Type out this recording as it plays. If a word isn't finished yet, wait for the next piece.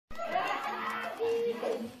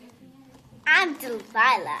I'm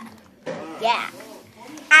Delilah. Yeah.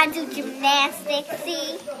 I do gymnastics,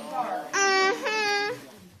 see?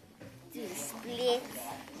 Do the splits.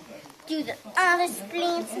 Do the other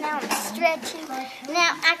splits. Now I'm stretching.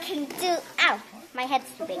 Now I can do, ow, my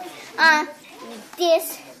head's too big.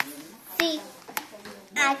 This, see?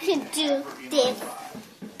 I can do this,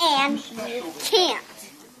 and you can't.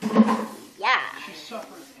 Yeah.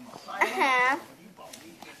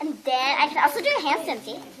 And then I can also do a handstand,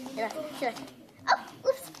 see? Oh,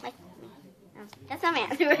 oops. That's not my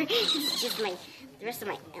answer. It's just the rest of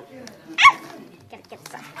my Gotta get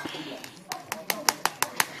this off.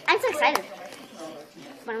 I'm so excited.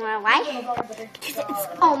 Wanna know why? Because it's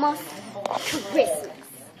almost Christmas.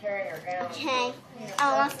 Okay,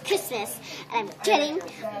 almost Christmas. And I'm getting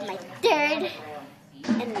my third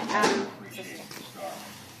sister.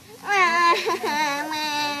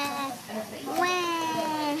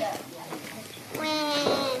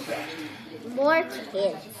 More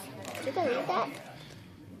kids. Do you believe that?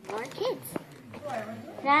 More kids.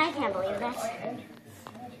 No, I can't believe that.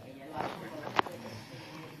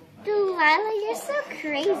 Delilah, you're so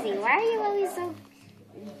crazy. Why are you always so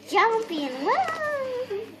jumpy and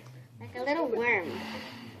whoa? Like a little worm.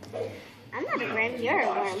 I'm not a worm, you're a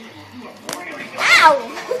worm. Ow!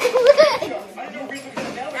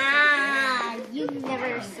 You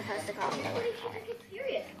never supposed to call me that.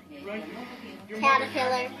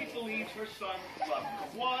 Caterpillar.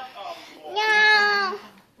 No!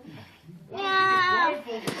 No!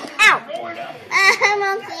 Ow! I'm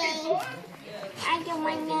okay. I don't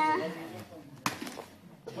want to.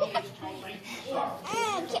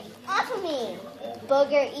 Get off of me,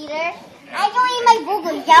 booger eater. I don't eat my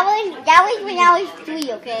booger. That was when I was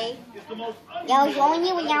 3, okay? That was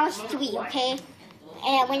only when I was 3, okay?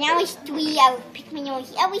 And when I was 3, I would pick my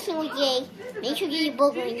nose every single day. Make sure you get your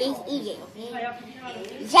booger and just eat it, okay?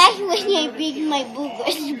 That's when I pick my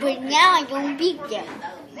boogers, but now I don't pick them.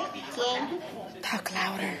 Okay? Talk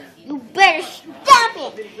louder. You better stop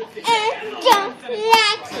it and don't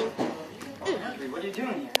like it. What are you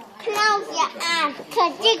doing here? Close your eyes,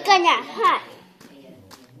 cause you're gonna hurt.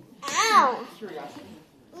 Ow!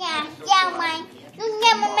 Yeah, mine. You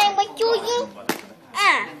never mind what you do?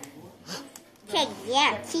 Okay,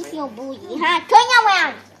 yeah, she's your booty, huh? Turn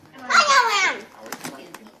around!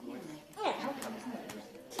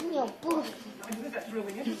 She's your booty.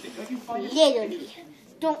 Literally.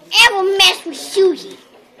 Don't ever mess with Susie.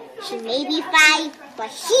 She may be 5, but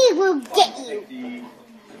she will get you.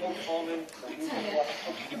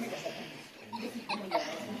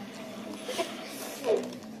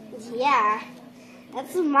 Yeah,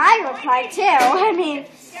 that's my reply too. I mean,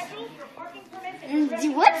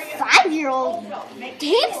 what 5-year-old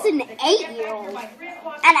takes an 8-year-old?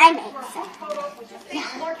 And I'm 8. Yeah.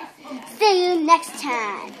 See you next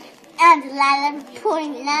time. And Delilah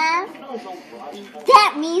pouring love.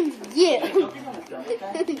 That means you.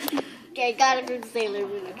 Okay, got it from Sailor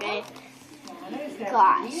Moon, okay?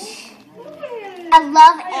 Gosh. I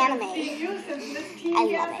love anime. I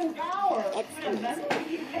love it. It's amazing.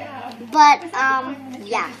 But,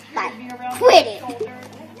 yeah, but quit it.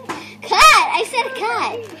 Cut! I said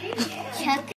cut. Chuck.